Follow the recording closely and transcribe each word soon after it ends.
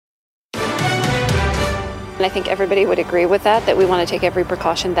And I think everybody would agree with that we want to take every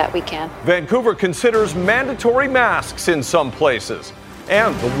precaution that we can. Vancouver considers mandatory masks in some places.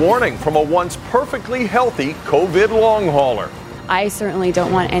 And the warning from a once perfectly healthy COVID long hauler. I certainly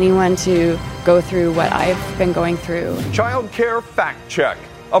don't want anyone to go through what I've been going through. Child care fact check.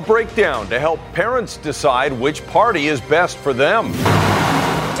 A breakdown to help parents decide which party is best for them.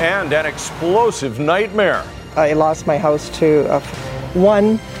 And an explosive nightmare. I lost my house to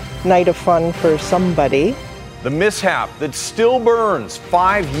one night of fun for somebody. The mishap that still burns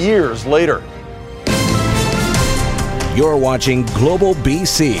 5 years later. You're watching Global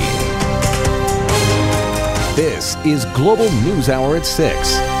BC. This is Global News Hour at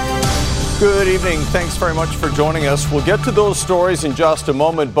 6. Good evening. Thanks very much for joining us. We'll get to those stories in just a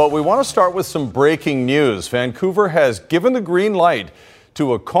moment, but we want to start with some breaking news. Vancouver has given the green light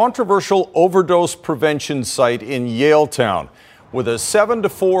to a controversial overdose prevention site in Yaletown. With a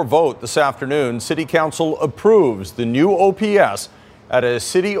 7-4 vote this afternoon, City Council approves the new OPS at a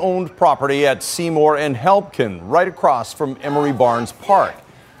city-owned property at Seymour and Helpkin, right across from Emery Barnes Park.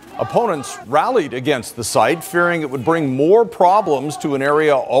 Opponents rallied against the site, fearing it would bring more problems to an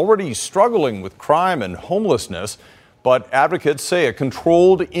area already struggling with crime and homelessness. But advocates say a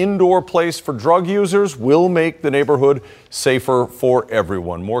controlled indoor place for drug users will make the neighborhood safer for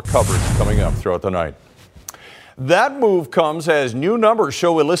everyone. More coverage coming up throughout the night. That move comes as new numbers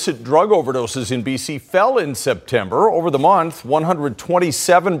show illicit drug overdoses in BC fell in September. Over the month,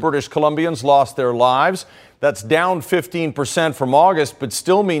 127 British Columbians lost their lives. That's down 15% from August, but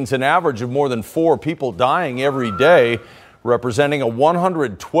still means an average of more than 4 people dying every day, representing a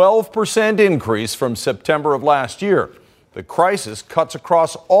 112% increase from September of last year. The crisis cuts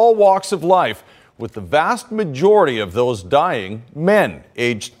across all walks of life, with the vast majority of those dying men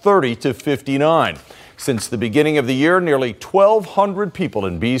aged 30 to 59. Since the beginning of the year, nearly 1,200 people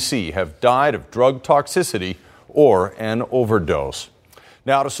in BC have died of drug toxicity or an overdose.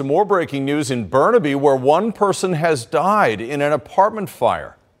 Now to some more breaking news in Burnaby, where one person has died in an apartment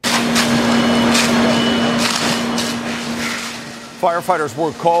fire. Firefighters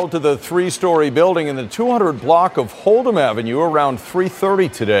were called to the 3-story building in the 200 block of Holdham Avenue around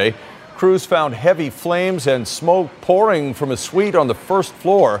 3:30 today. Crews found heavy flames and smoke pouring from a suite on the first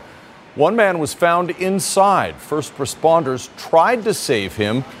floor. One man was found inside. First responders tried to save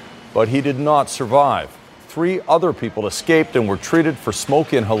him, but he did not survive. 3 other people escaped and were treated for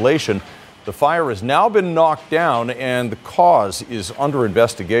smoke inhalation. The fire has now been knocked down and the cause is under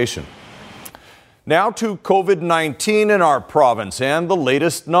investigation. Now to COVID-19 in our province and the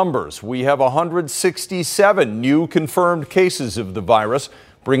latest numbers. We have 167 new confirmed cases of the virus,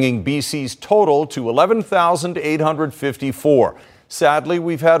 bringing BC's total to 11,854. Sadly,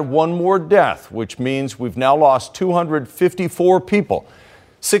 we've had one more death, which means we've now lost 254 people.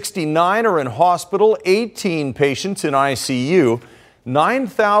 69 are in hospital, 18 patients in ICU.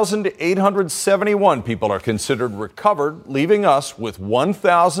 9,871 people are considered recovered, leaving us with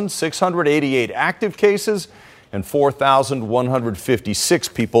 1,688 active cases and 4,156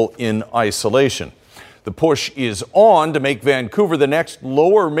 people in isolation. The push is on to make Vancouver the next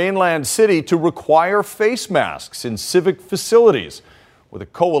lower mainland city to require face masks in civic facilities, with a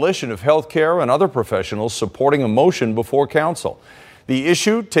coalition of healthcare and other professionals supporting a motion before council. The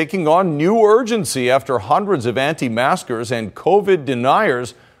issue taking on new urgency after hundreds of anti-maskers and COVID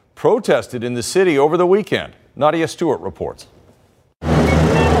deniers protested in the city over the weekend. Nadia Stewart reports.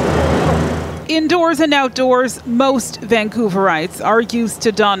 Indoors and outdoors, most Vancouverites are used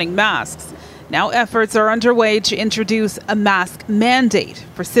to donning masks. Now efforts are underway to introduce a mask mandate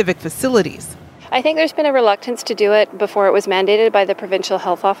for civic facilities. I think there's been a reluctance to do it before it was mandated by the provincial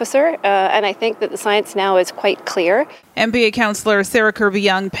health officer, and I think that the science now is quite clear. MPA councillor Sarah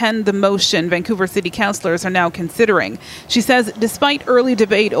Kirby-Young penned the motion Vancouver City councillors are now considering. She says despite early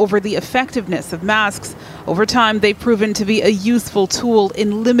debate over the effectiveness of masks, over time they've proven to be a useful tool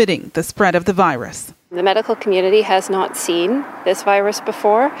in limiting the spread of the virus. The medical community has not seen this virus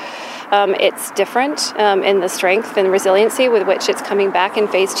before. It's different in the strength and resiliency with which it's coming back in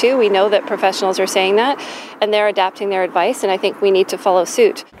phase 2. We know that professionals are saying that, and they're adapting their advice, and I think we need to follow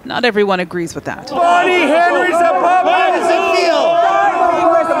suit. Not everyone agrees with that. Bonnie Henry's a puppet. How does it feel?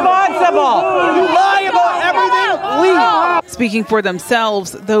 Irresponsible. You lie about everything. Leave. Speaking for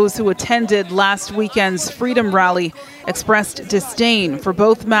themselves, those who attended last weekend's Freedom Rally expressed disdain for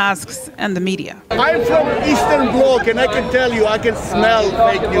both masks and the media. I'm from Eastern Bloc, and I can tell you, I can smell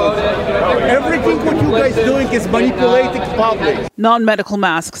fake news. Everything what you guys doing is manipulating public. Non-medical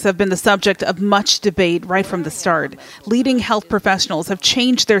masks have been the subject of much debate right from the start. Leading health professionals have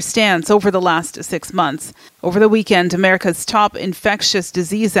changed their stance over the last 6 months. Over the weekend, America's top infectious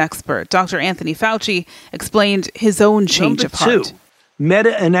disease expert, Dr. Anthony Fauci, explained his own change of heart. Number 2,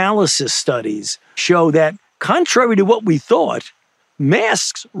 meta-analysis studies show that, contrary to what we thought,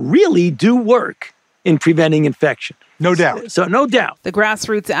 masks really do work in preventing infection. No doubt. So no doubt. The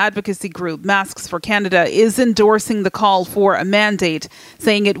grassroots advocacy group Masks for Canada is endorsing the call for a mandate,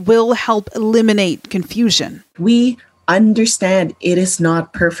 saying it will help eliminate confusion. We understand it is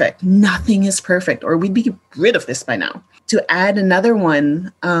not perfect. Nothing is perfect, or we'd be rid of this by now. To add another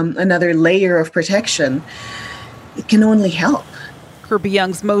one, another layer of protection, it can only help. Kirby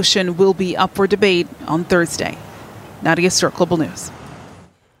Young's motion will be up for debate on Thursday. Nadia Sturck, Global News.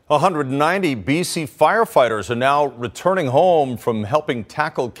 190 BC firefighters are now returning home from helping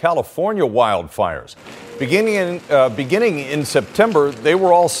tackle California wildfires. Beginning in September, they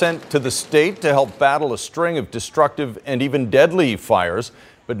were all sent to the state to help battle a string of destructive and even deadly fires.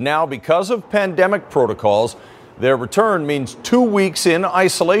 But now, because of pandemic protocols, their return means 2 weeks in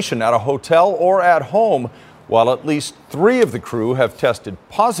isolation at a hotel or at home, while at least 3 of the crew have tested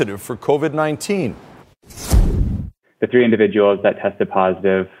positive for COVID-19. The 3 individuals that tested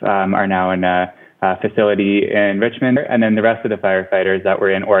positive are now in a facility in Richmond. And then the rest of the firefighters that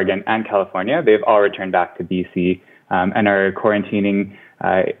were in Oregon and California, they've all returned back to BC and are quarantining.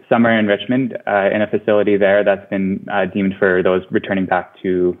 Some are in Richmond in a facility there that's been deemed for those returning back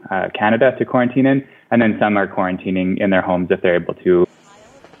to Canada to quarantine in. And then some are quarantining in their homes if they're able to.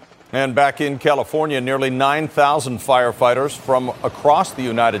 And back in California, nearly 9,000 firefighters from across the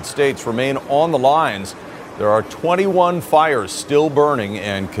United States remain on the lines. There are 21 fires still burning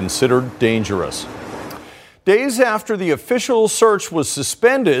and considered dangerous. Days after the official search was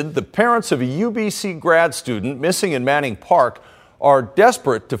suspended, the parents of a UBC grad student missing in Manning Park are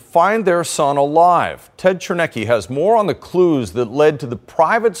desperate to find their son alive. Ted Chernecki has more on the clues that led to the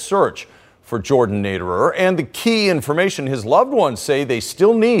private search for Jordan Naderer and the key information his loved ones say they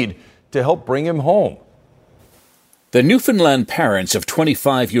still need to help bring him home. The Newfoundland parents of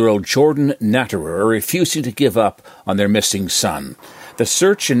 25-year-old Jordan Naderer are refusing to give up on their missing son. The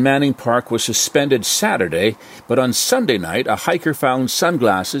search in Manning Park was suspended Saturday, but on Sunday night, a hiker found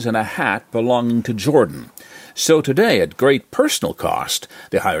sunglasses and a hat belonging to Jordan. So today, at great personal cost,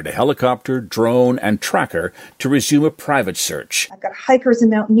 they hired a helicopter, drone, and tracker to resume a private search. I've got hikers and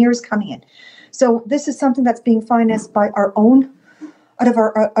mountaineers coming in. So this is something that's being financed by our own out of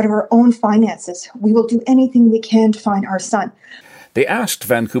our own finances. We will do anything we can to find our son. They asked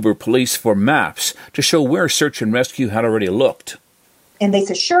Vancouver police for maps to show where search and rescue had already looked. And they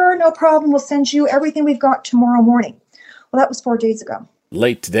said, sure, no problem, we'll send you everything we've got tomorrow morning. Well, that was 4 days ago.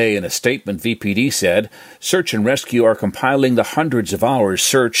 Late today, in a statement, VPD said, search and rescue are compiling the hundreds of hours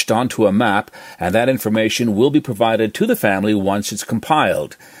searched onto a map, and that information will be provided to the family once it's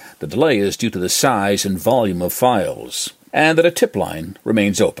compiled. The delay is due to the size and volume of files, and that a tip line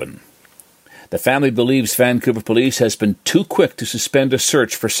remains open. The family believes Vancouver police has been too quick to suspend a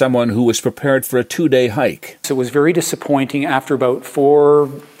search for someone who was prepared for a 2-day hike. So it was very disappointing after about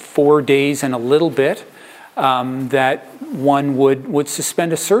four days and a little bit that one would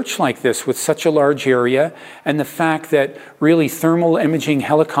suspend a search like this with such a large area, and the fact that really thermal imaging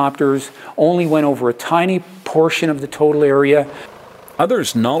helicopters only went over a tiny portion of the total area.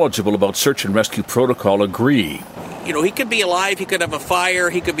 Others knowledgeable about search and rescue protocol agree. You know, he could be alive, he could have a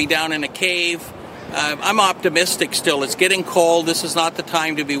fire, he could be down in a cave. I'm optimistic still. It's getting cold. This is not the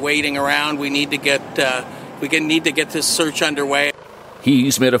time to be waiting around. We need to get this search underway.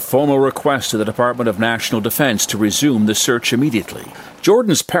 He's made a formal request to the Department of National Defence to resume the search immediately.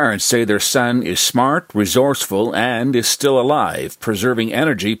 Jordan's parents say their son is smart, resourceful, and is still alive, preserving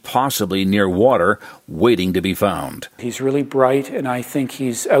energy possibly near water, waiting to be found. He's really bright, and I think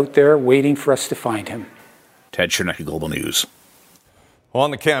he's out there waiting for us to find him. Ted Chernecki, Global News.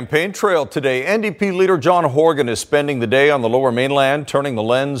 On the campaign trail today, NDP leader John Horgan is spending the day on the Lower Mainland, turning the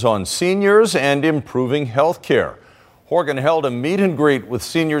lens on seniors and improving health care. Horgan held a meet and greet with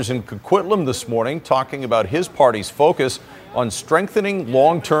seniors in Coquitlam this morning, talking about his party's focus on strengthening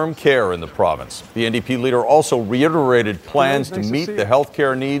long-term care in the province. The NDP leader also reiterated plans to meet the health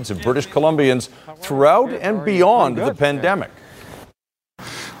care needs of British Columbians throughout and beyond the pandemic.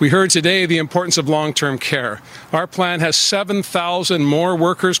 We heard today the importance of long-term care. Our plan has 7,000 more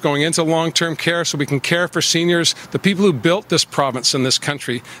workers going into long-term care so we can care for seniors, the people who built this province and this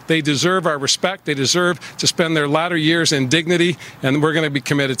country. They deserve our respect. They deserve to spend their latter years in dignity, and we're going to be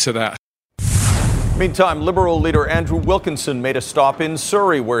committed to that. Meantime, Liberal leader Andrew Wilkinson made a stop in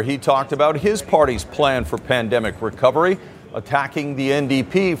Surrey where he talked about his party's plan for pandemic recovery, attacking the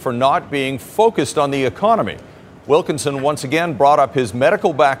NDP for not being focused on the economy. Wilkinson once again brought up his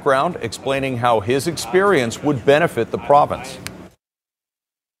medical background, explaining how his experience would benefit the province.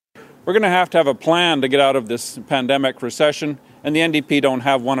 We're going to have a plan to get out of this pandemic recession, and the NDP don't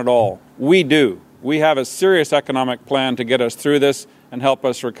have one at all. We do. We have a serious economic plan to get us through this and help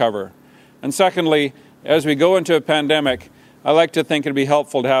us recover. And secondly, as we go into a pandemic, I like to think it'd be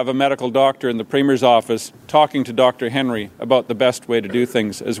helpful to have a medical doctor in the Premier's office talking to Dr. Henry about the best way to do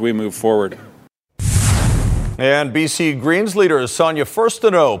things as we move forward. And BC Greens leader Sonia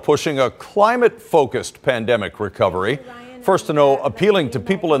Furstenau pushing a climate-focused pandemic recovery. Furstenau appealing to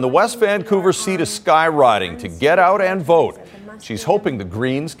people in the West Vancouver seat of Sky riding to get out and vote. She's hoping the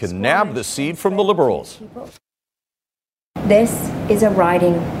Greens can nab the seat from the Liberals. This is a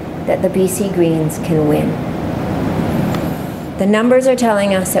riding that the BC Greens can win. The numbers are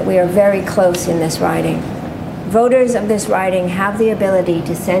telling us that we are very close in this riding. Voters of this riding have the ability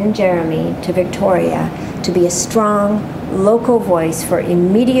to send Jeremy to Victoria to be a strong local voice for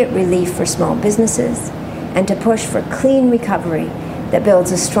immediate relief for small businesses and to push for clean recovery that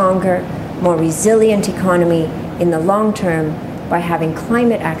builds a stronger, more resilient economy in the long term by having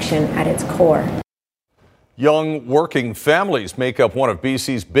climate action at its core. Young working families make up one of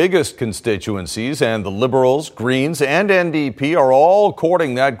BC's biggest constituencies, and the Liberals, Greens and NDP are all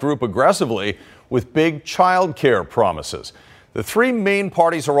courting that group aggressively with big childcare promises. The three main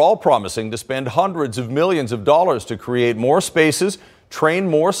parties are all promising to spend hundreds of millions of dollars to create more spaces, train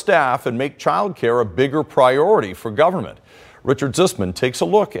more staff, and make childcare a bigger priority for government. Richard Zussman takes a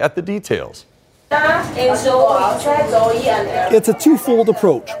look at the details. It's a twofold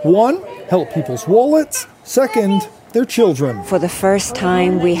approach. One, help people's wallets. Second, their children. For the first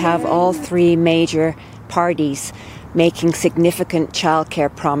time, we have all three major parties making significant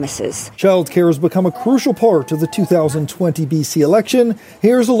childcare promises. Childcare has become a crucial part of the 2020 BC election.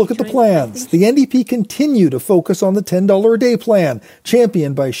 Here's a look at the plans. The NDP continue to focus on the $10 a day plan,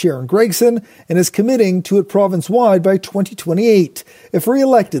 championed by Sharon Gregson, and is committing to it province-wide by 2028. If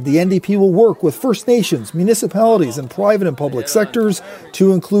re-elected, the NDP will work with First Nations, municipalities, and private and public sectors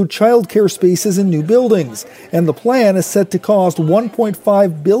to include childcare spaces in new buildings. And the plan is set to cost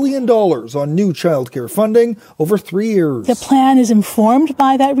 $1.5 billion on new childcare funding over 3 years. The plan is informed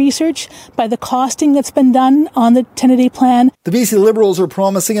by that research, by the costing that's been done on the 10-a-day plan. The BC Liberals are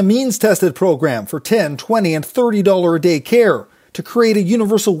promising a means-tested program for $10, $20, and $30 a day care, to create a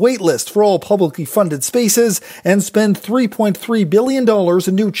universal wait list for all publicly funded spaces and spend $3.3 billion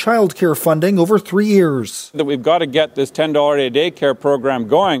in new childcare funding over 3 years. That we've got to get this $10 a day care program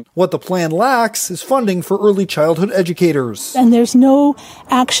going. What the plan lacks is funding for early childhood educators. And there's no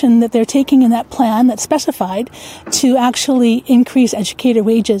action that they're taking in that plan that's specified to actually increase educator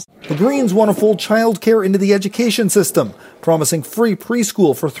wages. The Greens want to fold childcare into the education system, promising free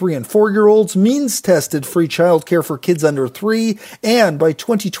preschool for 3- and 4-year-olds, means-tested free childcare for kids under 3, and by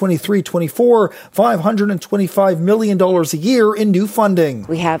 2023-24, $525 million a year in new funding.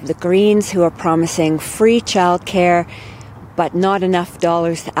 We have the Greens who are promising free childcare, but not enough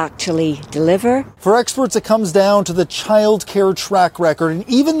dollars to actually deliver. For experts, it comes down to the childcare track record. And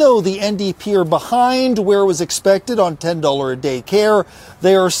even though the NDP are behind where it was expected on $10 a day care,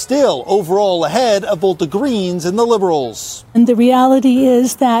 they are still overall ahead of both the Greens and the Liberals. And the reality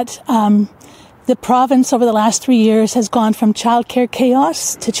is that the province over the last 3 years has gone from childcare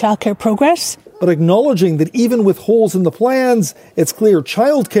chaos to childcare progress. But acknowledging that even with holes in the plans, it's clear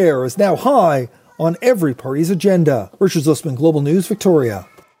childcare is now high on every party's agenda. Richard Zussman, Global News, Victoria.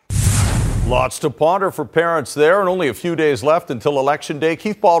 Lots to ponder for parents there, and only a few days left until Election Day.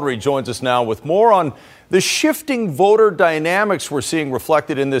 Keith Baldry joins us now with more on the shifting voter dynamics we're seeing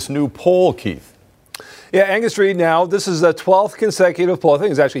reflected in this new poll, Keith. Yeah, Angus Reid now, this is the 12th consecutive poll, I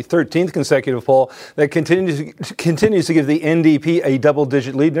think it's actually 13th consecutive poll, that continues to give the NDP a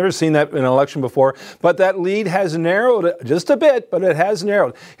double-digit lead. Never seen that in an election before, but that lead has narrowed just a bit, but it has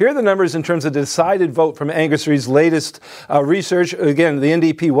narrowed. Here are the numbers in terms of decided vote from Angus Reid's latest research. Again, the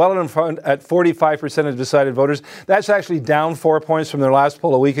NDP well in front at 45% of decided voters. That's actually down 4 points from their last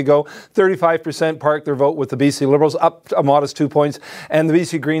poll a week ago. 35% parked their vote with the BC Liberals, up a modest 2 points, and the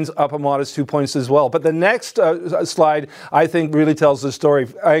BC Greens up a modest 2 points as well. But the next slide, I think, really tells the story.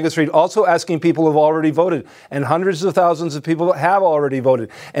 Angus Reid also asking people who have already voted, and hundreds of thousands of people have already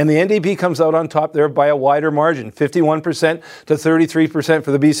voted. And the NDP comes out on top there by a wider margin, 51% to 33%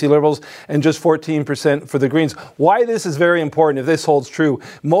 for the BC Liberals and just 14% for the Greens. Why this is very important, if this holds true,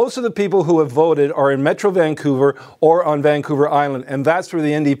 most of the people who have voted are in Metro Vancouver or on Vancouver Island, and that's where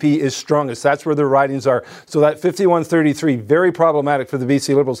the NDP is strongest. That's where their ridings are. So that 51-33, very problematic for the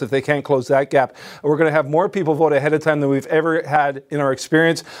BC Liberals if they can't close that gap. We're going to to have more people vote ahead of time than we've ever had in our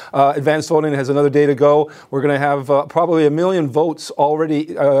experience. Advanced voting has another day to go. We're going to have probably 1 million votes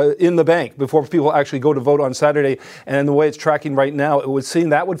already in the bank before people actually go to vote on Saturday. And the way it's tracking right now, it would seem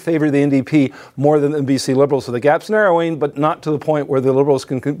that would favor the NDP more than the BC Liberals. So the gap's narrowing, but not to the point where the Liberals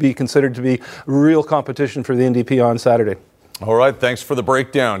can be considered to be real competition for the NDP on Saturday. All right, thanks for the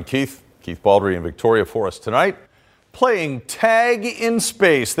breakdown, Keith. Keith Baldry in Victoria for us tonight. Playing tag in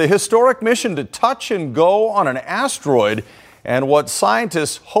space, the historic mission to touch and go on an asteroid, and what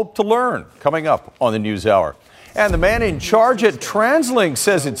scientists hope to learn, coming up on the News Hour. And the man in charge at TransLink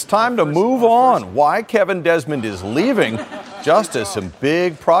says it's time to move on. Why Kevin Desmond is leaving just as some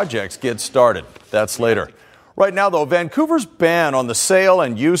big projects get started. That's later. Right now, though, Vancouver's ban on the sale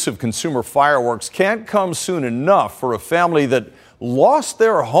and use of consumer fireworks can't come soon enough for a family that lost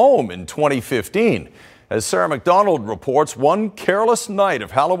their home in 2015. As Sarah McDonald reports, one careless night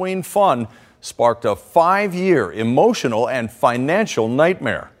of Halloween fun sparked a 5-year emotional and financial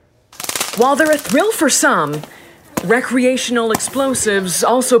nightmare. While they're a thrill for some, recreational explosives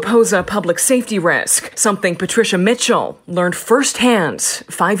also pose a public safety risk, something Patricia Mitchell learned firsthand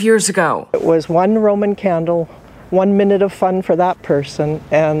 5 years ago. It was one Roman candle, 1 minute of fun for that person,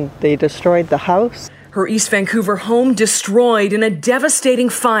 and they destroyed the house. Her East Vancouver home destroyed in a devastating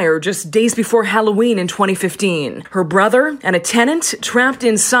fire just days before Halloween in 2015. Her brother and a tenant trapped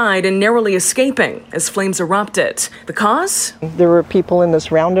inside and narrowly escaping as flames erupted. The cause? There were people in this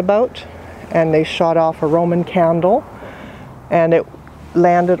roundabout, and they shot off a Roman candle, and it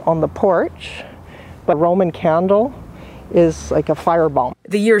landed on the porch. But a Roman candle is like a firebomb.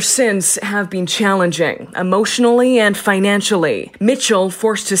 The years since have been challenging, emotionally and financially. Mitchell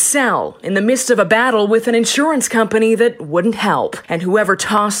forced to sell in the midst of a battle with an insurance company that wouldn't help. And whoever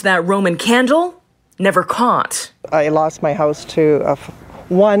tossed that Roman candle never caught. I lost my house to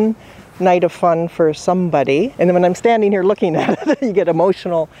one night of fun for somebody. And then when I'm standing here looking at it, you get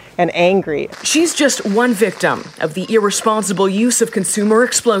emotional and angry. She's just one victim of the irresponsible use of consumer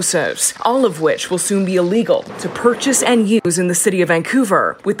explosives, all of which will soon be illegal to purchase and use in the city of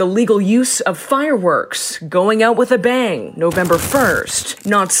Vancouver, with the legal use of fireworks going out with a bang November 1st.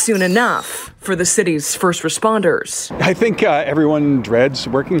 Not soon enough for the city's first responders. I think everyone dreads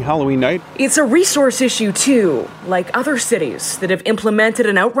working Halloween night. It's a resource issue too. Like other cities that have implemented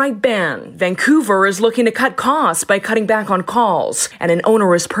an outright ban, Vancouver is looking to cut costs by cutting back on calls and an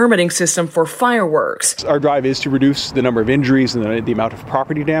onerous permitting system for fireworks. Our drive is to reduce the number of injuries and the amount of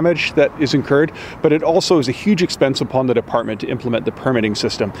property damage that is incurred, but it also is a huge expense upon the department to implement the permitting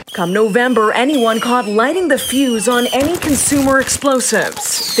system. Come November, anyone caught lighting the fuse on any consumer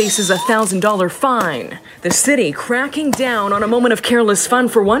explosives faces a $1,000 fine. The city cracking down on a moment of careless fun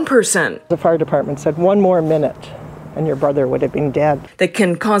for one person. The fire department said 1 more minute and your brother would have been dead. That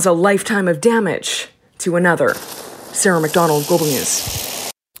can cause a lifetime of damage to another. Sarah McDonald, Global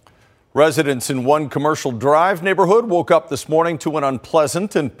News. Residents in one Commercial Drive neighborhood woke up this morning to an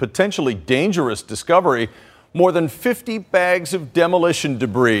unpleasant and potentially dangerous discovery. More than 50 bags of demolition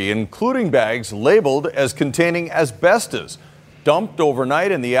debris, including bags labeled as containing asbestos, dumped overnight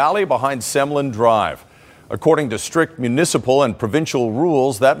in the alley behind Semlin Drive. According to strict municipal and provincial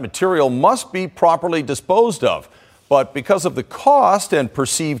rules, that material must be properly disposed of. But because of the cost and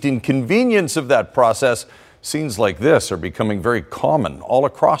perceived inconvenience of that process, scenes like this are becoming very common all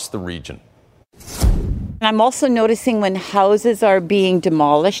across the region. I'm also noticing when houses are being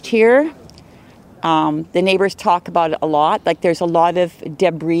demolished here, the neighbors talk about it a lot, like there's a lot of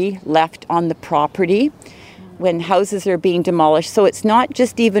debris left on the property when houses are being demolished. So it's not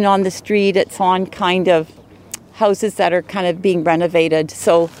just even on the street, it's on kind of houses that are kind of being renovated.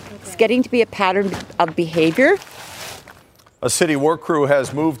 So it's getting to be a pattern of behavior. A city work crew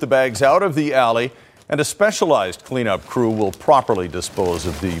has moved the bags out of the alley, and a specialized cleanup crew will properly dispose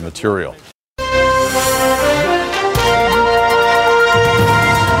of the material.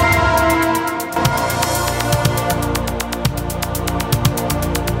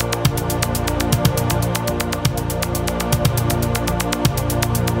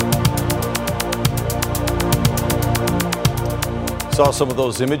 Saw some of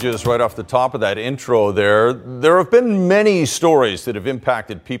those images right off the top of that intro there. There have been many stories that have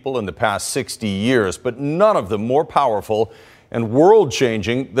impacted people in the past 60 years, but none of them more powerful and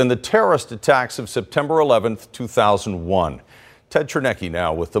world-changing than the terrorist attacks of September 11th, 2001. Ted Chernecki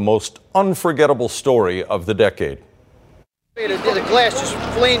now with the most unforgettable story of the decade. The glass just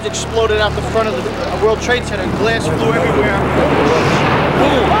flames exploded out the front of the World Trade Center. Glass flew everywhere.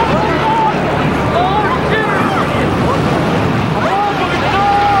 Boom.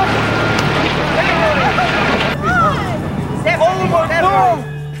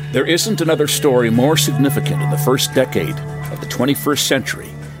 There isn't another story more significant in the first decade of the 21st century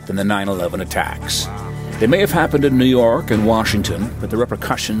than the 9/11 attacks. They may have happened in New York and Washington, but the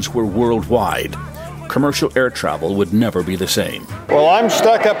repercussions were worldwide. Commercial air travel would never be the same. Well, I'm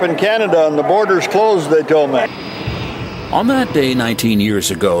stuck up in Canada and the border's closed, they told me. On that day 19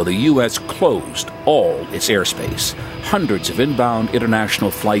 years ago, the U.S. closed all its airspace. Hundreds of inbound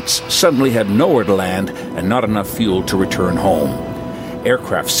international flights suddenly had nowhere to land and not enough fuel to return home.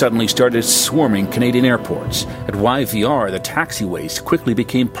 Aircraft suddenly started swarming Canadian airports. At YVR, the taxiways quickly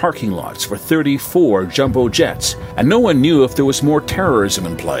became parking lots for 34 jumbo jets, and no one knew if there was more terrorism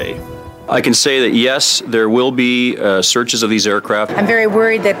in play. I can say that yes, there will be searches of these aircraft. I'm very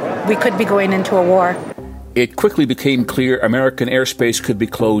worried that we could be going into a war. It quickly became clear American airspace could be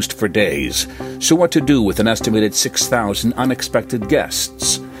closed for days. So what to do with an estimated 6,000 unexpected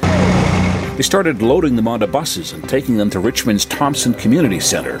guests? They started loading them onto buses and taking them to Richmond's Thompson Community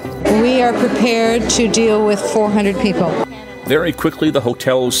Center. We are prepared to deal with 400 people. Very quickly, the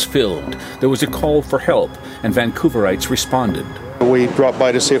hotels filled. There was a call for help, and Vancouverites responded. We dropped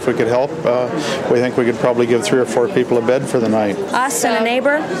by to see if we could help. We think we could probably give 3 or 4 people a bed for the night. Us and a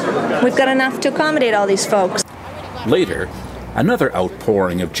neighbor, we've got enough to accommodate all these folks. Later, another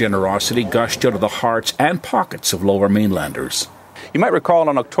outpouring of generosity gushed out of the hearts and pockets of Lower Mainlanders. You might recall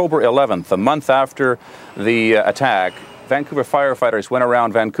on October 11th, a month after the attack, Vancouver firefighters went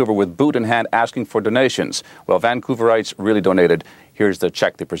around Vancouver with boot in hand asking for donations. Well, Vancouverites really donated. Here's the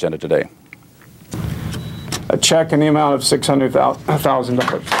check they presented today. A check in the amount of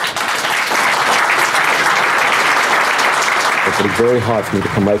 $600,000. It's been very hard for me to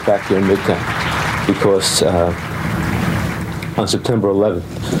come right back here in Midtown because on September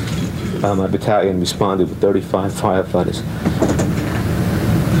 11th, my battalion responded with 35 firefighters.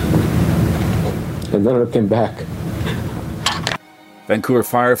 And none of them came back. Vancouver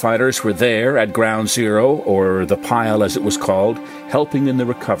firefighters were there at Ground Zero, or the pile as it was called, helping in the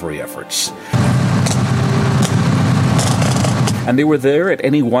recovery efforts. And they were there at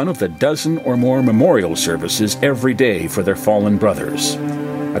any one of the dozen or more memorial services every day for their fallen brothers.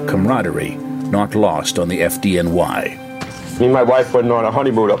 A camaraderie not lost on the FDNY. Me and my wife went on a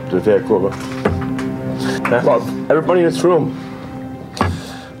honeymoon up to Vancouver. And I love everybody in this room.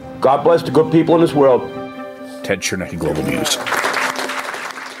 God bless the good people in this world. Ted Chernecki, Global News.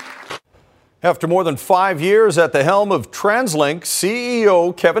 After more than 5 years at the helm of TransLink,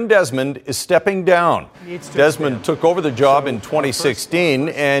 CEO Kevin Desmond is stepping down. Desmond took over the job in 2016,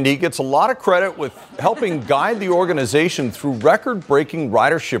 and he gets a lot of credit with helping guide the organization through record-breaking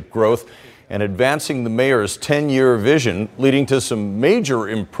ridership growth and advancing the mayor's 10-year vision, leading to some major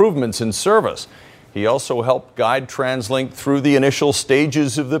improvements in service. He also helped guide TransLink through the initial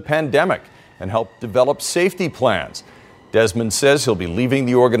stages of the pandemic and helped develop safety plans. Desmond says he'll be leaving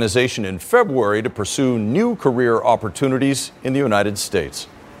the organization in February to pursue new career opportunities in the United States.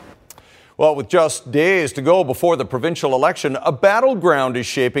 Well, with just days to go before the provincial election, a battleground is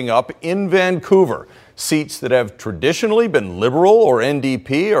shaping up in Vancouver. Seats that have traditionally been Liberal or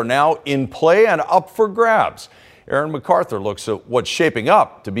NDP are now in play and up for grabs. Aaron MacArthur looks at what's shaping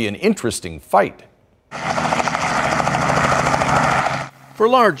up to be an interesting fight. For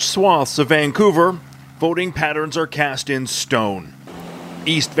large swaths of Vancouver, voting patterns are cast in stone.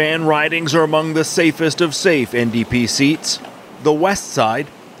 East Van ridings are among the safest of safe NDP seats. The West Side,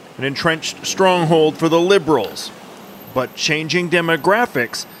 an entrenched stronghold for the Liberals. But changing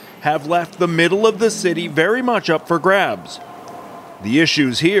demographics have left the middle of the city very much up for grabs. The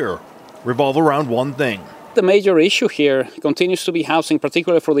issues here revolve around one thing. The major issue here continues to be housing,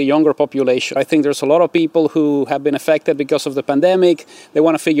 particularly for the younger population. I think there's a lot of people who have been affected because of the pandemic. They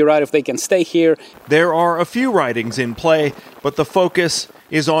want to figure out if they can stay here. There are a few ridings in play, but the focus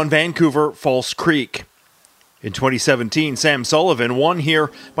is on Vancouver False Creek. In 2017, Sam Sullivan won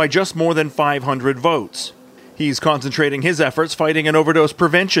here by just more than 500 votes. He's concentrating his efforts fighting an overdose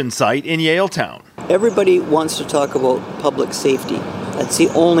prevention site in Yaletown. Everybody wants to talk about public safety. That's the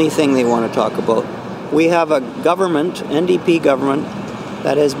only thing they want to talk about. We have a government, NDP government,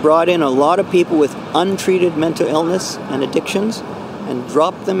 that has brought in a lot of people with untreated mental illness and addictions and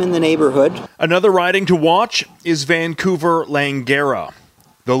dropped them in the neighborhood. Another riding to watch is Vancouver-Langara.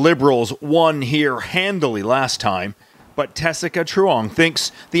 The Liberals won here handily last time, but Tessica Truong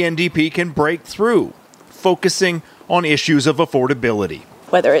thinks the NDP can break through, focusing on issues of affordability.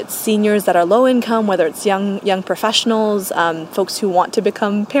 Whether it's seniors that are low income, whether it's young professionals, folks who want to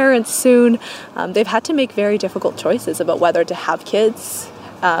become parents soon, they've had to make very difficult choices about whether to have kids,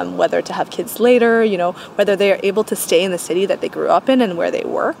 whether to have kids later, whether they are able to stay in the city that they grew up in and where they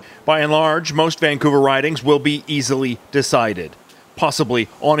work. By and large, most Vancouver ridings will be easily decided. possibly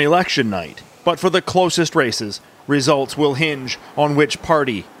on election night. But for the closest races, results will hinge on which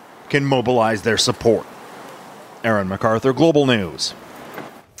party can mobilize their support. Aaron MacArthur, Global News.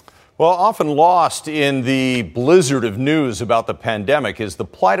 Well, often lost in the blizzard of news about the pandemic is the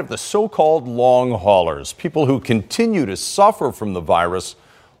plight of the so-called long haulers, people who continue to suffer from the virus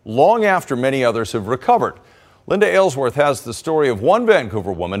long after many others have recovered. Linda Aylesworth has the story of one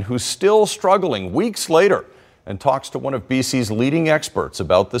Vancouver woman who's still struggling weeks later and talks to one of BC's leading experts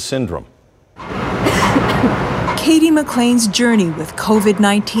about the syndrome. Katie McLean's journey with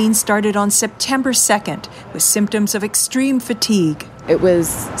COVID-19 started on September 2nd with symptoms of extreme fatigue. It was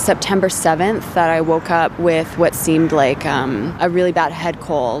September 7th that I woke up with what seemed like a really bad head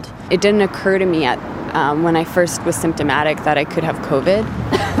cold. It didn't occur to me when I first was symptomatic that I could have COVID.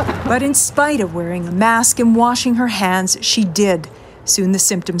 But in spite of wearing a mask and washing her hands, she did. Soon the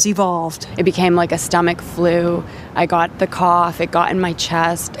symptoms evolved. It became like a stomach flu. I got the cough, it got in my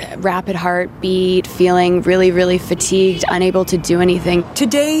chest, rapid heartbeat, feeling really, really fatigued, unable to do anything.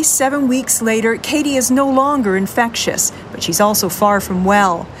 Today, 7 weeks later, Katie is no longer infectious, but she's also far from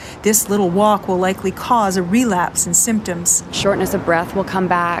well. This little walk will likely cause a relapse in symptoms. Shortness of breath will come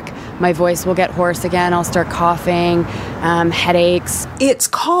back. My voice will get hoarse again. I'll start coughing, headaches. It's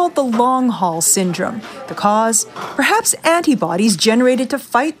called the long haul syndrome. The cause? Perhaps antibodies generated to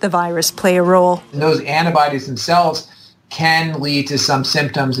fight the virus play a role. And those antibodies themselves can lead to some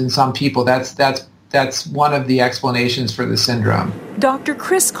symptoms in some people. That's one of the explanations for the syndrome. Dr.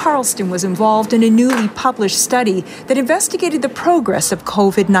 Chris Carlston was involved in a newly published study that investigated the progress of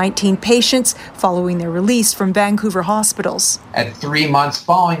COVID-19 patients following their release from Vancouver hospitals. At 3 months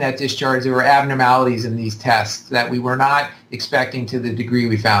following that discharge, there were abnormalities in these tests that we were not expecting to the degree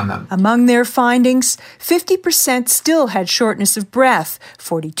we found them. Among their findings, 50% still had shortness of breath,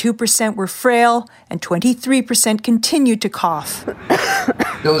 42% were frail, and 23% continued to cough.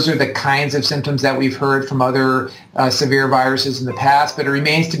 Those are the kinds of symptoms that we've heard from other severe viruses in the past, but it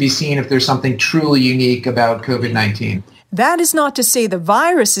remains to be seen if there's something truly unique about COVID-19. That is not to say the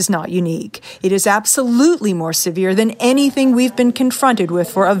virus is not unique. It is absolutely more severe than anything we've been confronted with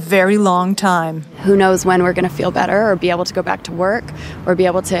for a very long time. Who knows when we're going to feel better or be able to go back to work or be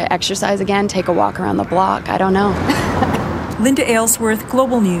able to exercise again, take a walk around the block. I don't know. Linda Aylesworth,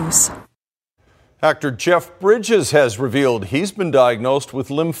 Global News. Actor Jeff Bridges has revealed he's been diagnosed with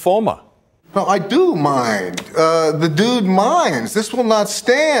lymphoma. No, I do mind. The dude minds. This will not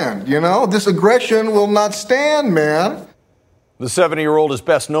stand, you know? This aggression will not stand, man. The 70-year-old is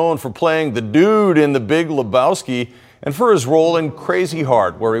best known for playing the dude in The Big Lebowski and for his role in Crazy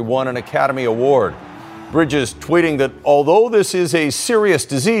Heart, where he won an Academy Award. Bridges tweeting that although this is a serious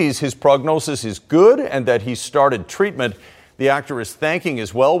disease, his prognosis is good and that he started treatment. The actor is thanking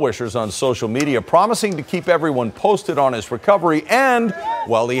his well-wishers on social media, promising to keep everyone posted on his recovery. And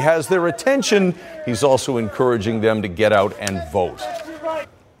while he has their attention, he's also encouraging them to get out and vote.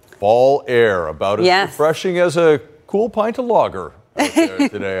 Fall air, about as refreshing as a cool pint of lager out there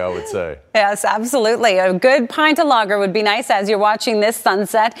today, I would say. Yes, absolutely. A good pint of lager would be nice as you're watching this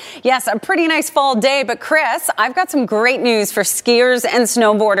sunset. Yes, a pretty nice fall day. But Chris, I've got some great news for skiers and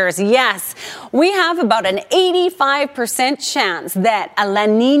snowboarders. Yes, we have about an 85% chance that a La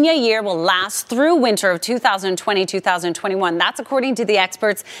Nina year will last through winter of 2020-2021. That's according to the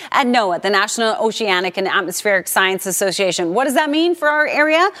experts at NOAA, the National Oceanic and Atmospheric Science Association. What does that mean for our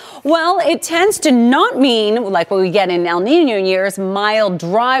area? Well, it tends to not mean, like what we get in El Nino years, mild,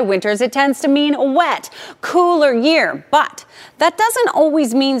 dry winters. It tends to mean a wet, cooler year. But that doesn't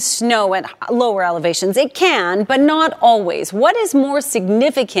always mean snow at lower elevations. It can, but not always. What is more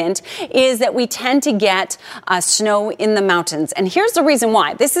significant is that we tend to get snow in the mountains. And here's the reason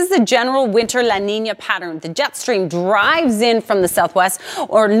why. This is the general winter La Nina pattern. The jet stream drives in from the southwest,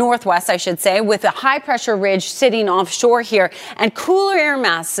 or northwest, I should say, with a high-pressure ridge sitting offshore here. And cooler air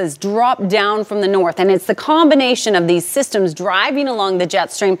masses drop down from the north. And it's the combination of these systems driving along the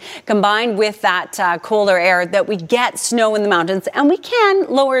jet stream combined with that colder air that we get snow in the mountains. And we can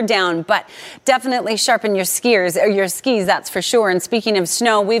lower down, but definitely sharpen your skis, that's for sure. And speaking of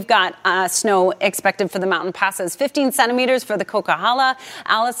snow, we've got snow expected for the mountain passes. 15 centimeters for the Coquihalla,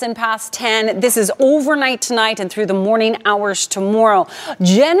 Allison Pass 10. This is overnight tonight and through the morning hours tomorrow.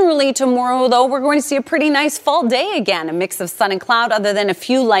 Generally tomorrow, though, we're going to see a pretty nice fall day again, a mix of sun and cloud other than a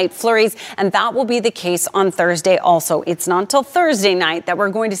few light flurries. And that will be the case on Thursday also. It's not until Thursday Thursday night that we're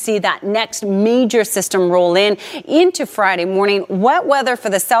going to see that next major system roll in into Friday morning. Wet weather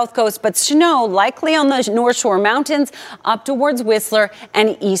for the south coast, but snow likely on the North Shore Mountains up towards Whistler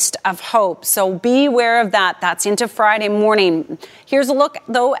and east of Hope. So be aware of that. That's into Friday morning. Here's a look,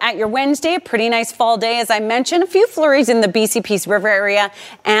 though, at your Wednesday. A pretty nice fall day, as I mentioned. A few flurries in the BC Peace River area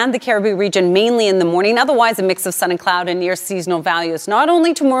and the Cariboo region, mainly in the morning. Otherwise, a mix of sun and cloud and near seasonal values. Not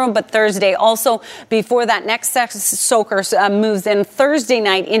only tomorrow, but Thursday. Also, before that next soaker moves in Thursday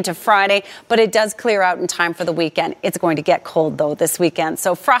night into Friday, but it does clear out in time for the weekend. It's going to get cold, though, this weekend.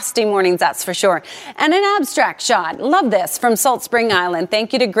 So frosty mornings, that's for sure. And an abstract shot. Love this from Salt Spring Island.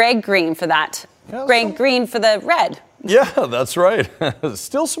 Thank you to Greg Green for that. Greg Green for the red. Yeah, that's right.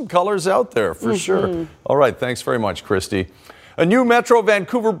 Still some colors out there, for sure. All right, thanks very much, Christy. A new Metro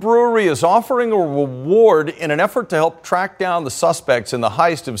Vancouver brewery is offering a reward in an effort to help track down the suspects in the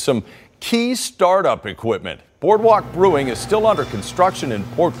heist of some key startup equipment. Boardwalk Brewing is still under construction in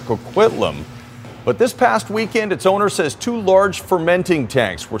Port Coquitlam, but this past weekend, its owner says 2 large fermenting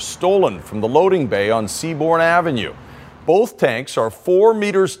tanks were stolen from the loading bay on Seabourn Avenue. Both tanks are 4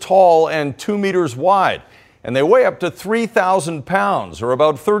 meters tall and 2 meters wide, and they weigh up to 3,000 pounds, or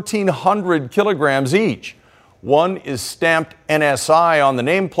about 1,300 kilograms each. One is stamped NSI on the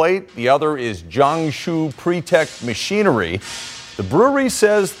nameplate. The other is Jiangsu Pretech Machinery. The brewery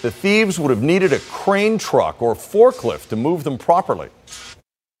says the thieves would have needed a crane truck or forklift to move them properly.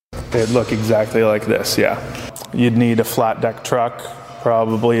 They'd look exactly like this, yeah. You'd need a flat deck truck,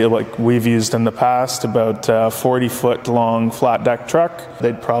 probably like we've used in the past, about a 40-foot long flat deck truck.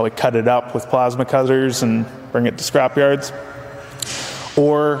 They'd probably cut it up with plasma cutters and bring it to scrap yards.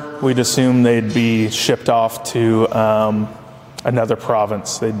 Or we'd assume they'd be shipped off to another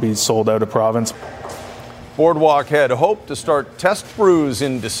province. They'd be sold out of province. Boardwalk had hoped to start test brews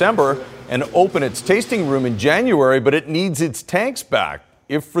in December and open its tasting room in January, but it needs its tanks back.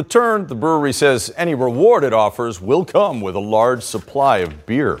 If returned, the brewery says any reward it offers will come with a large supply of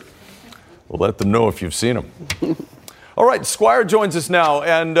beer. We'll let them know if you've seen them. All right, Squire joins us now,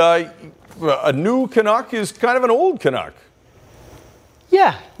 and a new Canuck is kind of an old Canuck.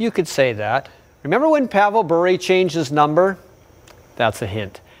 Yeah, you could say that. Remember when Pavel Bure changed his number? That's a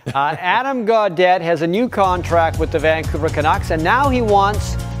hint. Adam Gaudette has a new contract with the Vancouver Canucks, and now he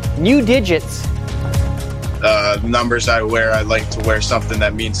wants new digits. Numbers I wear, I like to wear something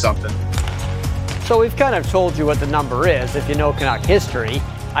that means something. So we've kind of told you what the number is if you know Canuck history.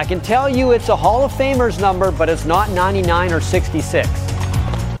 I can tell you it's a Hall of Famers number, but it's not 99 or 66.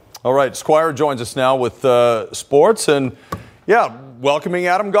 All right, Squire joins us now with sports, and welcoming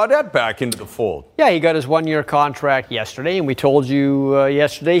Adam Gaudette back into the fold. Yeah, he got his one-year contract yesterday, and we told you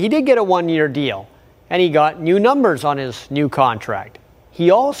yesterday he did get a one-year deal, and he got new numbers on his new contract. He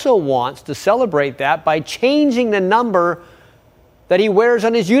also wants to celebrate that by changing the number that he wears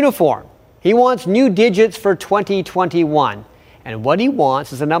on his uniform. He wants new digits for 2021. And what he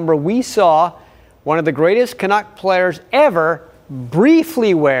wants is a number we saw one of the greatest Canuck players ever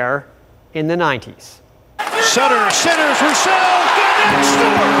briefly wear in the 90s. Sutter centers, Roussel, Gaudette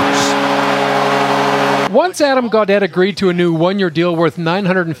scores! Once Adam Gaudette agreed to a new one-year deal worth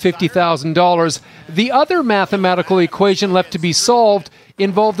 $950,000, the other mathematical equation left to be solved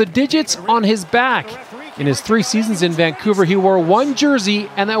involved the digits on his back. In his 3 seasons in Vancouver, he wore one jersey,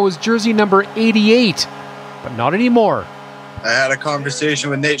 and that was jersey number 88. But not anymore. I had a conversation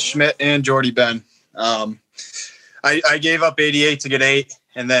with Nate Schmidt and Jordy Ben. I gave up 88 to get 8,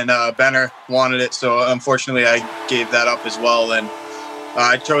 and then Benner wanted it, so unfortunately I gave that up as well. And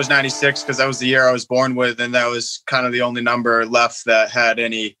I chose 96 because that was the year I was born with, and that was kind of the only number left that had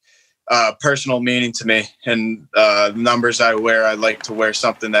any personal meaning to me. And the numbers I wear, I like to wear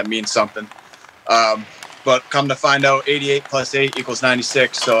something that means something. But come to find out, 88 plus 8 equals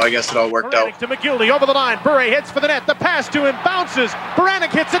 96, so I guess it all worked out. To McGildy over the line. Bure hits for the net. The pass to him bounces.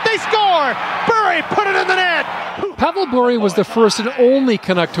 Baranek hits it. They score. Bure put it in the net. Pavel Bure was the first and only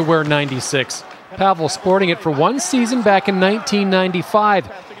Canuck to wear 96. Pavel sporting it for one season back in 1995.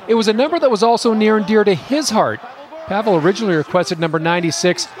 It was a number that was also near and dear to his heart. Pavel originally requested number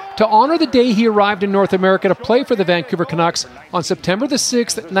 96 to honor the day he arrived in North America to play for the Vancouver Canucks on September the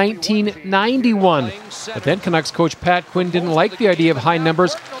 6th, 1991. But then Canucks coach Pat Quinn didn't like the idea of high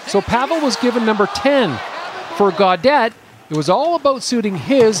numbers, so Pavel was given number 10. For Gaudette, it was all about suiting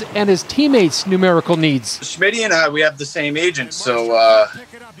his and his teammates' numerical needs. Schmitty and I, we have the same agent, so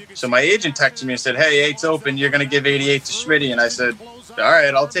my agent texted me and said, "Hey, 8's open, you're going to give 88 to Schmitty." And I said, "All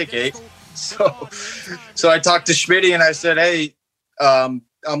right, I'll take 8. So I talked to Schmitty and I said, "Hey,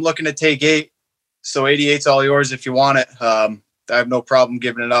 I'm looking to take 8, so 88's all yours if you want it. I have no problem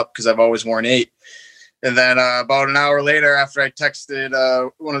giving it up because I've always worn 8. And then about an hour later, after I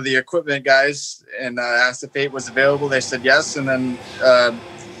texted one of the equipment guys and asked if 8 was available, they said yes. And then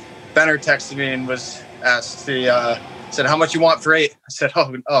Benner texted me and was asked, said, how much you want for 8? I said,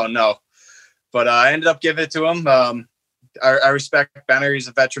 oh no. But I ended up giving it to him. I respect Benner. He's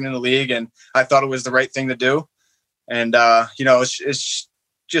a veteran in the league, and I thought it was the right thing to do. And, it's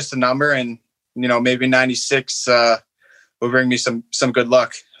just a number, and, maybe 96 will bring me some good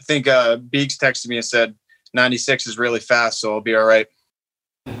luck. I think Beeks texted me and said 96 is really fast, so I'll be all right.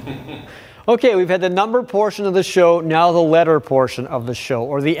 Okay, we've had the number portion of the show, now the letter portion of the show,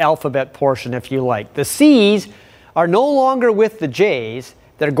 or the alphabet portion if you like. The C's are no longer with the J's,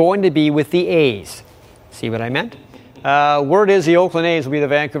 they're going to be with the A's. See what I meant? Word is the Oakland A's will be the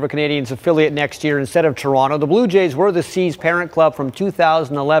Vancouver Canadians affiliate next year instead of Toronto. The Blue Jays were the C's parent club from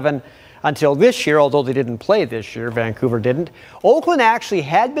 2011 until this year, although they didn't play this year. Vancouver didn't. Oakland actually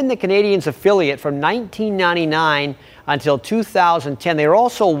had been the Canadians affiliate from 1999 until 2010. They were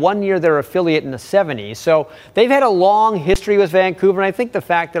also 1 year their affiliate in the 70s. So they've had a long history with Vancouver, and I think the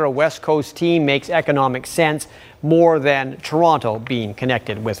fact they're a West Coast team makes economic sense more than Toronto being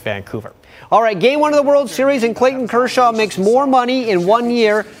connected with Vancouver. All right, Game 1 of the World Series, and Clayton Kershaw makes more money in 1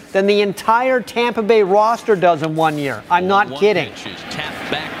 year than the entire Tampa Bay roster does in 1 year. I'm not kidding.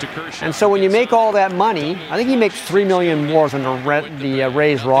 And so when you make all that money, I think he makes $3 million more than the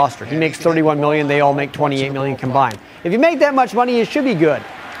Rays roster. He makes $31 million. They all make $28 million combined. If you make that much money, you should be good.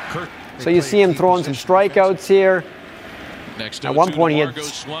 So you see him throwing some strikeouts here. At one point, he had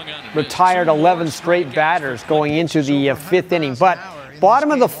retired 11 straight batters going into the fifth inning. But bottom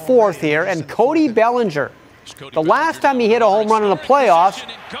of the fourth here, and Cody Bellinger, the last time he hit a home run in the playoffs,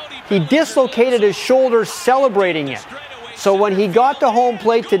 he dislocated his shoulder celebrating it. So when he got to home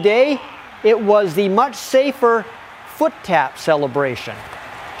plate today, it was the much safer foot tap celebration.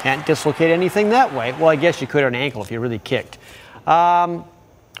 Can't dislocate anything that way. Well, I guess you could on an ankle if you really kicked. Well,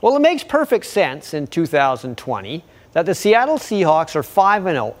 it makes perfect sense in 2020 that the Seattle Seahawks are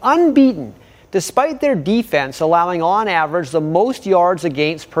 5-0, unbeaten, despite their defense allowing on average the most yards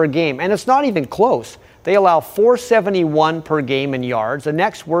against per game. And it's not even close. They allow 471 per game in yards. The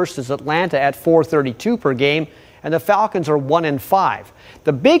next worst is Atlanta at 432 per game, and the Falcons are 1-5.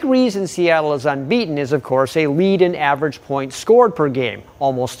 The big reason Seattle is unbeaten is, of course, a lead in average points scored per game,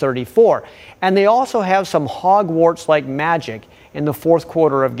 almost 34. And they also have some Hogwarts-like magic in the fourth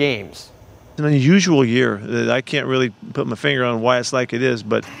quarter of games. An unusual year that I can't really put my finger on why it's like it is,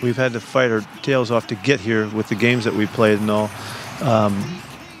 but we've had to fight our tails off to get here with the games that we played and all.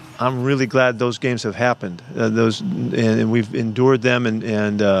 I'm really glad those games have happened. And we've endured them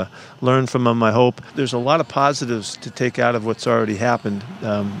and learned from them, I hope. There's a lot of positives to take out of what's already happened.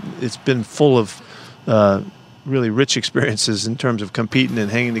 It's been full of really rich experiences in terms of competing and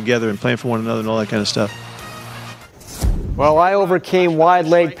hanging together and playing for one another and all that kind of stuff. Well, I overcame wide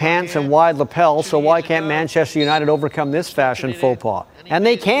leg pants and wide lapels, so why can't Manchester United overcome this fashion faux pas? And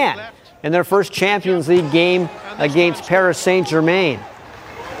they can in their first Champions League game against Paris Saint-Germain.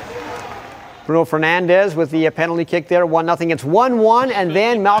 Bruno Fernandes with the penalty kick there, 1-0. It's 1-1, and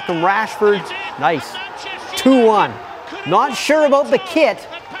then Malcolm Rashford, nice, 2-1. Not sure about the kit,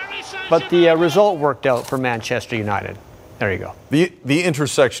 but the result worked out for Manchester United. There you go. The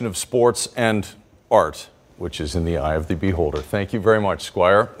intersection of sports and art, which is in the eye of the beholder. Thank you very much,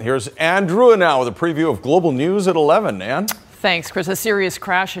 Squire. Here's Ann Drew now with a preview of Global News at 11. Ann? Thanks, Chris. A serious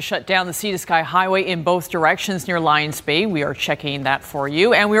crash has shut down the Sea to Sky Highway in both directions near Lions Bay. We are checking that for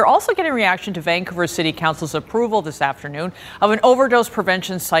you. And we're also getting a reaction to Vancouver City Council's approval this afternoon of an overdose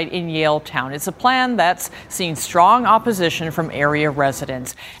prevention site in Yaletown. It's a plan that's seen strong opposition from area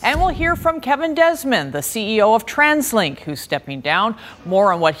residents. And we'll hear from Kevin Desmond, the CEO of TransLink, who's stepping down.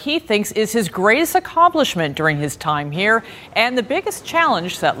 More on what he thinks is his greatest accomplishment during his time here and the biggest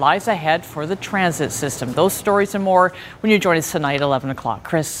challenge that lies ahead for the transit system. Those stories and more when you join us tonight at 11 o'clock.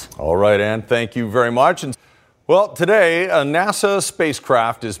 Chris. All right, Ann, thank you very much. Well, today, a NASA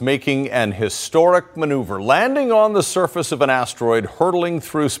spacecraft is making an historic maneuver, landing on the surface of an asteroid hurtling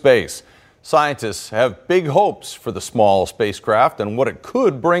through space. Scientists have big hopes for the small spacecraft and what it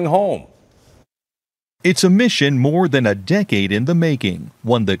could bring home. It's a mission more than a decade in the making,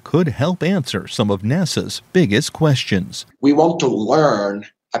 one that could help answer some of NASA's biggest questions. We want to learn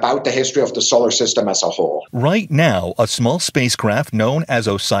about the history of the solar system as a whole. Right now, a small spacecraft known as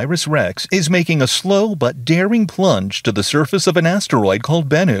OSIRIS-REx is making a slow but daring plunge to the surface of an asteroid called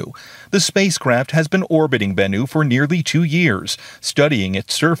Bennu. The spacecraft has been orbiting Bennu for nearly 2 years, studying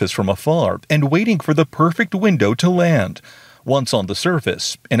its surface from afar and waiting for the perfect window to land. Once on the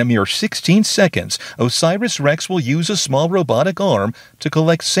surface, in a mere 16 seconds, OSIRIS-REx will use a small robotic arm to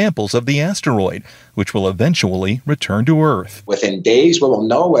collect samples of the asteroid, which will eventually return to Earth. Within days, we will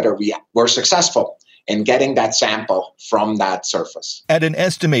know whether we were successful in getting that sample from that surface. At an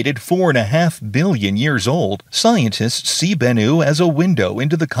estimated 4.5 billion years old, scientists see Bennu as a window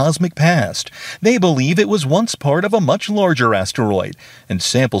into the cosmic past. They believe it was once part of a much larger asteroid, and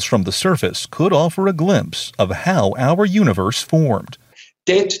samples from the surface could offer a glimpse of how our universe formed.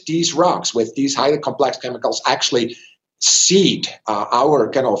 Did these rocks with these highly complex chemicals actually seed our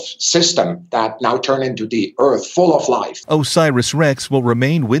kind of system that now turned into the Earth full of life? OSIRIS-REx will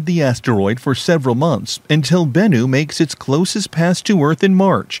remain with the asteroid for several months until Bennu makes its closest pass to Earth in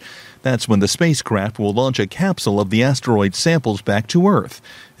March. That's when the spacecraft will launch a capsule of the asteroid samples back to Earth.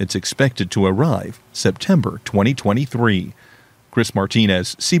 It's expected to arrive September 2023. Chris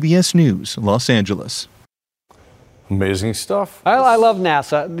Martinez, CBS News, Los Angeles. Amazing stuff. I love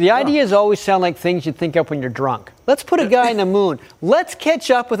NASA. The ideas always sound like things you'd think up when you're drunk. Let's put a guy in the moon. Let's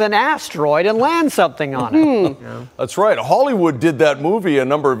catch up with an asteroid and land something on it. Yeah. That's right. Hollywood did that movie a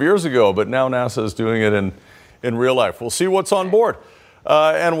number of years ago, but now NASA is doing it in real life. We'll see what's on board.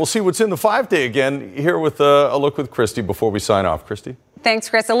 And we'll see what's in the 5-day again here with a look with Christy before we sign off. Christy? Thanks,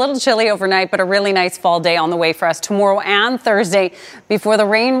 Chris. A little chilly overnight, but a really nice fall day on the way for us tomorrow and Thursday before the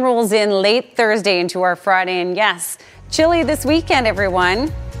rain rolls in late Thursday into our Friday. And yes, chilly this weekend,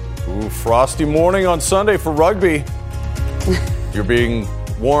 everyone. Ooh, frosty morning on Sunday for rugby. You're being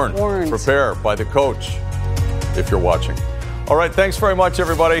warned. Prepare by the coach if you're watching. All right, thanks very much,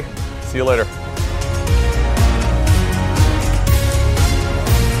 everybody. See you later.